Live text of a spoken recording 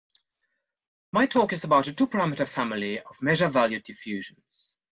My talk is about a two-parameter family of measure-valued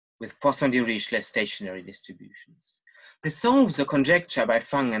diffusions with Poisson-Dirichlet stationary distributions. This solves a conjecture by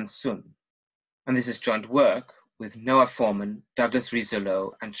Fang and Sun, and this is joint work with Noah Foreman, Douglas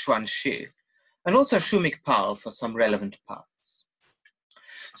Rizzolo, and Xuan Shi, and also Shumik Pal for some relevant parts.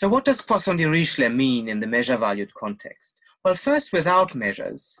 So what does Poisson-Dirichlet mean in the measure-valued context? Well, first, without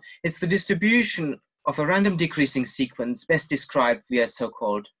measures, it's the distribution of a random decreasing sequence best described via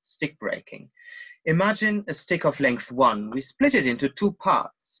so-called stick breaking. Imagine a stick of length 1. We split it into two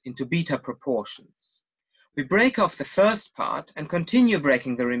parts, into beta proportions. We break off the first part and continue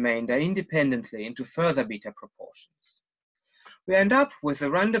breaking the remainder independently into further beta proportions. We end up with a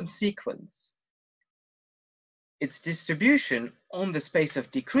random sequence. Its distribution on the space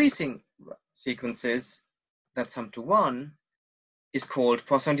of decreasing sequences that sum to 1 is called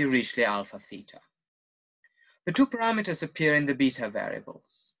Poisson-Dirichlet alpha theta. The two parameters appear in the beta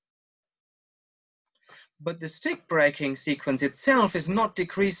variables. But the stick breaking sequence itself is not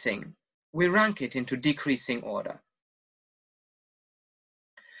decreasing. We rank it into decreasing order.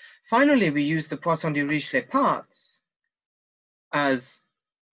 Finally, we use the Poisson-Dirichlet parts as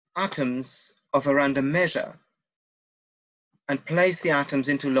atoms of a random measure and place the atoms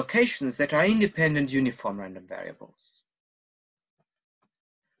into locations that are independent uniform random variables.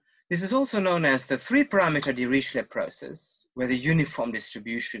 This is also known as the three-parameter Dirichlet process, where the uniform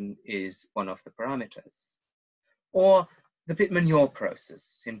distribution is one of the parameters, or the Pitman-Yaw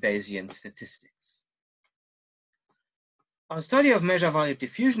process in Bayesian statistics. Our study of measure-valued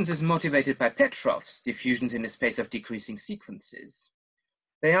diffusions is motivated by Petrov's diffusions in a space of decreasing sequences.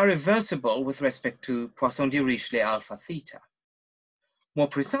 They are reversible with respect to Poisson-Dirichlet alpha theta. More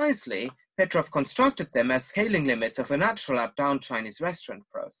precisely, Petrov constructed them as scaling limits of a natural up-down Chinese restaurant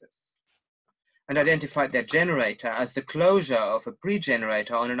process and identified their generator as the closure of a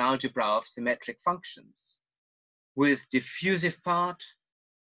pre-generator on an algebra of symmetric functions with diffusive part,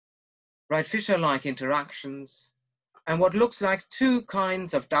 Wright-Fisher-like interactions, and what looks like two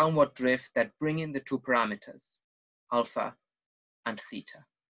kinds of downward drift that bring in the two parameters, alpha and theta.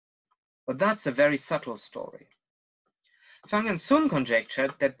 But that's a very subtle story. Fang and Sun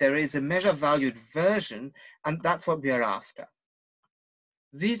conjectured that there is a measure-valued version, and that's what we are after.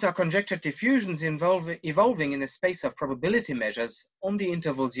 These are conjectured diffusions evolving in a space of probability measures on the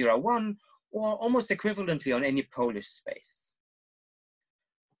interval 0, 1, or almost equivalently on any Polish space.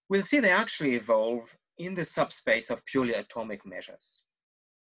 We'll see they actually evolve in the subspace of purely atomic measures.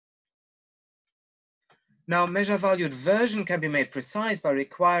 Now, measure-valued version can be made precise by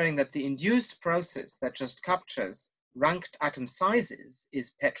requiring that the induced process that just captures ranked atom sizes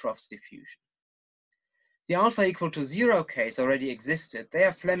is Petrov's diffusion. The alpha equal to 0 case already existed. They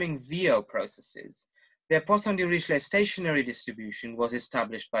are Fleming-Vio processes. Their Poisson-Dirichlet stationary distribution was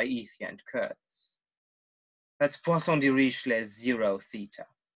established by Ethier and Kurtz. That's Poisson-Dirichlet 0 theta.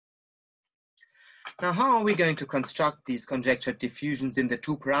 Now, how are we going to construct these conjectured diffusions in the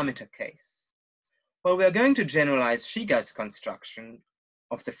two-parameter case? Well, we are going to generalize Shiga's construction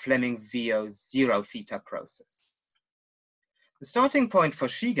of the Fleming-Vio 0 theta process. The starting point for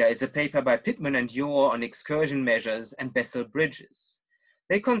Shiga is a paper by Pitman and Yaw on excursion measures and Bessel bridges.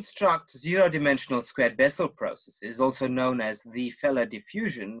 They construct zero-dimensional squared Bessel processes, also known as the Feller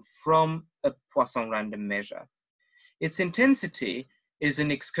diffusion, from a Poisson random measure. Its intensity is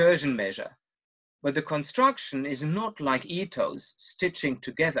an excursion measure, but the construction is not like Ito's stitching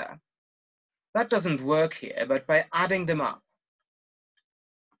together. That doesn't work here, but by adding them up.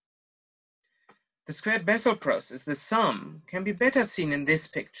 The squared Bessel process, the sum, can be better seen in this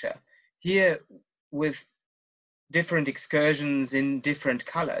picture, here with different excursions in different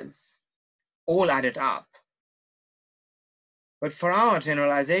colors, all added up. But for our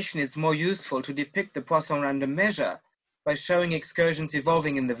generalization, it's more useful to depict the Poisson random measure by showing excursions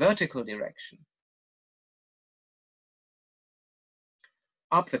evolving in the vertical direction.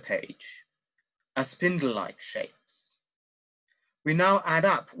 Up the page are spindle-like shapes. We now add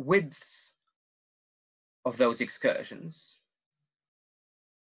up widths of those excursions.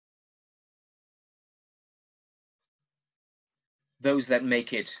 Those that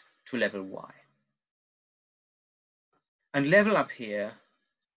make it to level Y. And level up here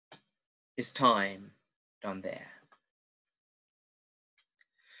is time down there.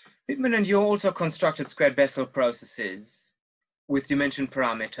 Pitman and Yaw also constructed squared Bessel processes with dimension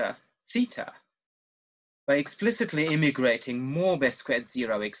parameter theta by explicitly immigrating more Bess squared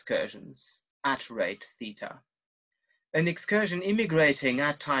 0 excursions at rate theta. An excursion immigrating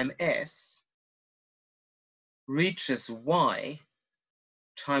at time s reaches y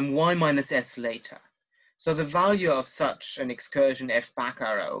time y minus s later. So the value of such an excursion f back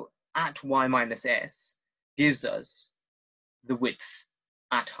arrow at y minus s gives us the width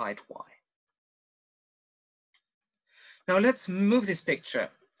at height y. Now let's move this picture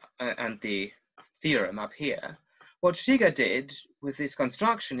and the theorem up here. What Shiga did with this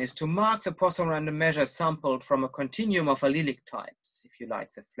construction is to mark the Poisson random measure sampled from a continuum of allelic types, if you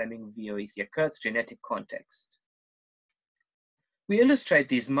like, the Fleming-Vio-Ethia-Kurtz genetic context. We illustrate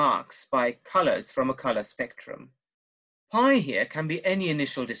these marks by colors from a color spectrum. Pi here can be any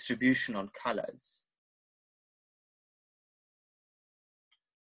initial distribution on colors.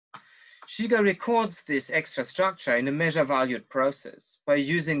 Shiga records this extra structure in a measure-valued process by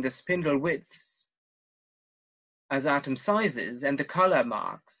using the spindle widths as atom sizes and the color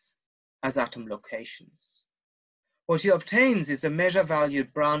marks as atom locations. What he obtains is a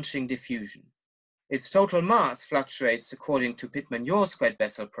measure-valued branching diffusion. Its total mass fluctuates according to Pittman-Yaw squared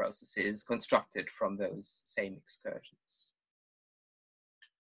Bessel processes constructed from those same excursions.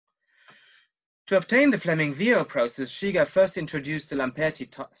 To obtain the Fleming-Vio process, Shiga first introduced the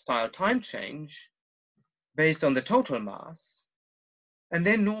Lamperti-style time change based on the total mass, and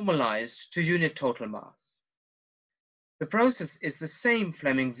then normalized to unit total mass. The process is the same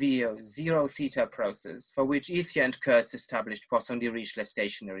Fleming-Vio zero theta process for which Ethia and Kurtz established Poisson-Dirichlet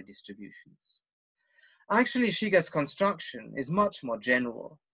stationary distributions. Actually, Shiga's construction is much more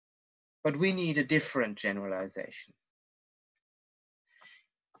general, but we need a different generalization.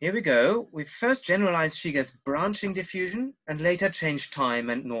 Here we go. We first generalize Shiga's branching diffusion and later change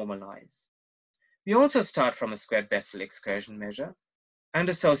time and normalize. We also start from a squared Bessel excursion measure and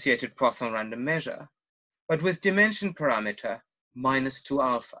associated Poisson random measure, but with dimension parameter -2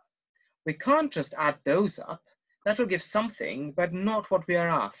 alpha. We can't just add those up. That will give something, but not what we are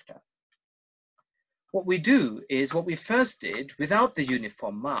after. What we do is what we first did without the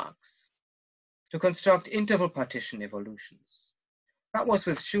uniform marks, to construct interval partition evolutions. That was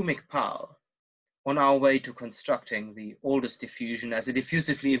with Shumik-Pal on our way to constructing the oldest diffusion as a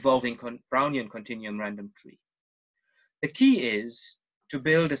diffusively evolving Brownian continuum random tree. The key is to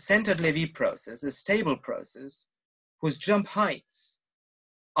build a centered Lévy process, a stable process, whose jump heights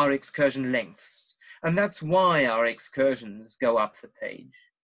are excursion lengths. And that's why our excursions go up the page.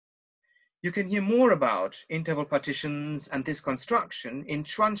 You can hear more about interval partitions and this construction in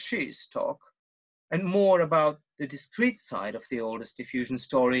Chuan Shi's talk, and more about the discrete side of the oldest diffusion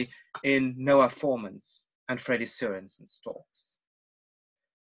story in Noah Foreman's and Freddie Sorensen's talks.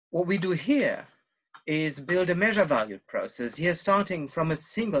 What we do here is build a measure-valued process, here starting from a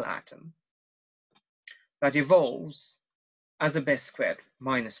single atom that evolves as a Bess squared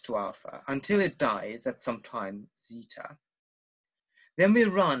 -2 alpha until it dies at some time zeta. Then we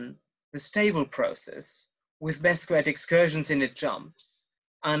run the stable process with Bess squared excursions in its jumps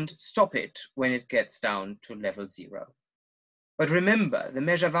and stop it when it gets down to level 0. But remember, the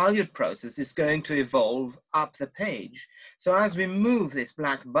measure-valued process is going to evolve up the page. So as we move this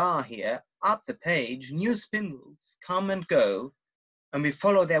black bar here up the page, new spindles come and go, and we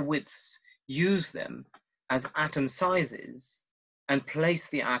follow their widths, use them as atom sizes, and place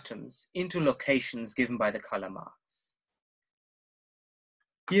the atoms into locations given by the color marks.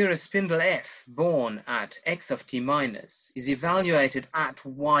 Here a spindle F born at x of t minus is evaluated at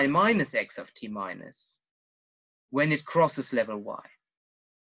y minus x of t minus when it crosses level y.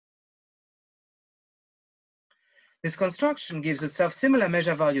 This construction gives a self-similar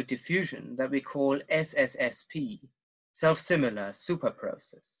measure-value diffusion that we call SSSP, self-similar super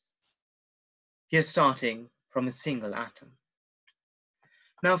process. Here starting from a single atom.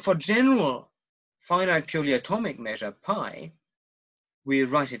 Now for general finite purely atomic measure pi, we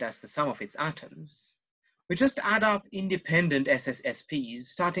write it as the sum of its atoms. We just add up independent SSSPs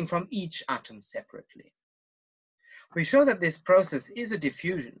starting from each atom separately. We show that this process is a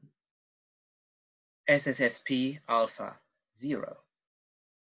diffusion, SSSP alpha 0.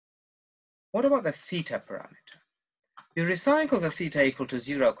 What about the theta parameter? We recycle the theta equal to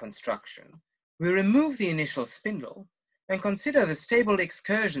 0 construction. We remove the initial spindle and consider the stable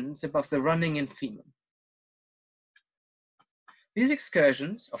excursions above the running infimum. These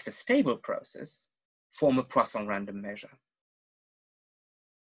excursions of the stable process form a Poisson random measure.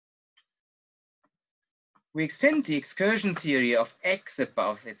 We extend the excursion theory of X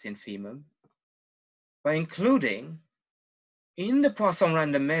above its infimum by including in the Poisson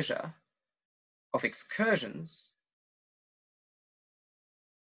random measure of excursions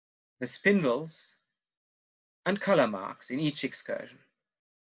the spindles and color marks in each excursion.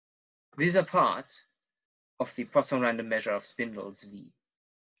 These are part of the Poisson random measure of spindles V.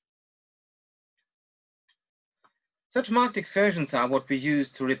 Such marked excursions are what we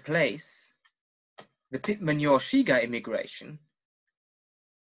use to replace the Pittman-Yaw-Shiga immigration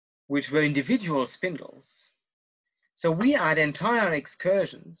which were individual spindles. So we add entire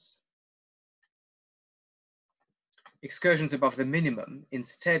excursions above the minimum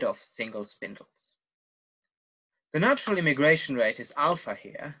instead of single spindles. The natural immigration rate is alpha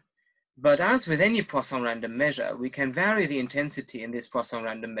here, but as with any Poisson random measure, we can vary the intensity in this Poisson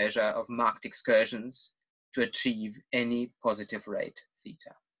random measure of marked excursions to achieve any positive rate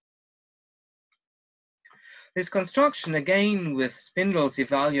theta. This construction, again with spindles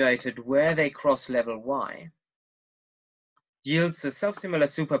evaluated where they cross level y, yields a self-similar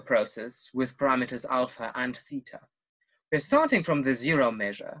superprocess with parameters alpha and theta. We're starting from the zero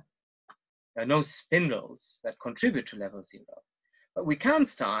measure. There are no spindles that contribute to level zero, but we can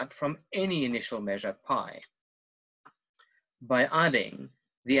start from any initial measure pi by adding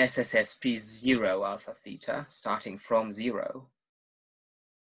the SSSP 0 alpha theta, starting from 0,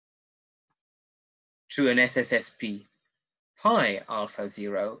 to an SSSP pi alpha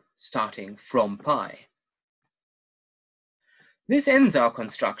 0, starting from pi. This ends our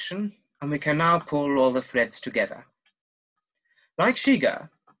construction, and we can now pull all the threads together. Like Shiga,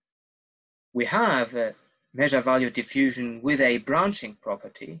 we have a measure value diffusion with a branching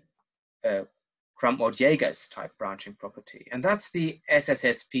property, Crump-Jaegers type branching property, and that's the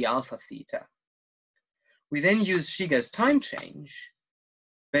SSSP alpha theta. We then use Shiga's time change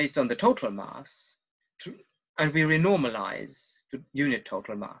based on the total mass, and we renormalize to unit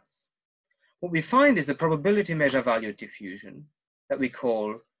total mass. What we find is a probability measure value diffusion that we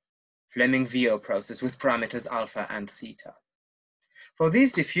call Fleming-Vio process with parameters alpha and theta. For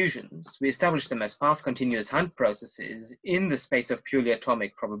these diffusions, we establish them as path continuous Hunt processes in the space of purely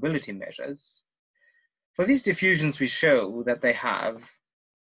atomic probability measures. For these diffusions, we show that they have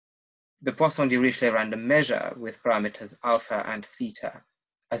the Poisson-Dirichlet random measure with parameters alpha and theta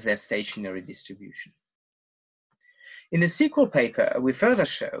as their stationary distribution. In a sequel paper, we further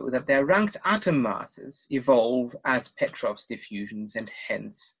show that their ranked atom masses evolve as Petrov's diffusions, and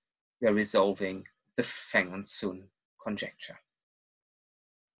hence we are resolving the Feng and Sun conjecture.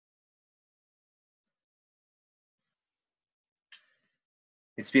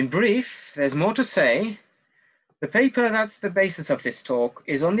 It's been brief, there's more to say. The paper that's the basis of this talk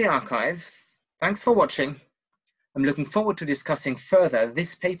is on the archive. Thanks for watching. I'm looking forward to discussing further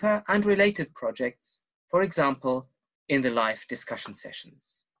this paper and related projects, for example, in the live discussion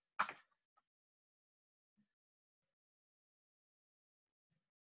sessions.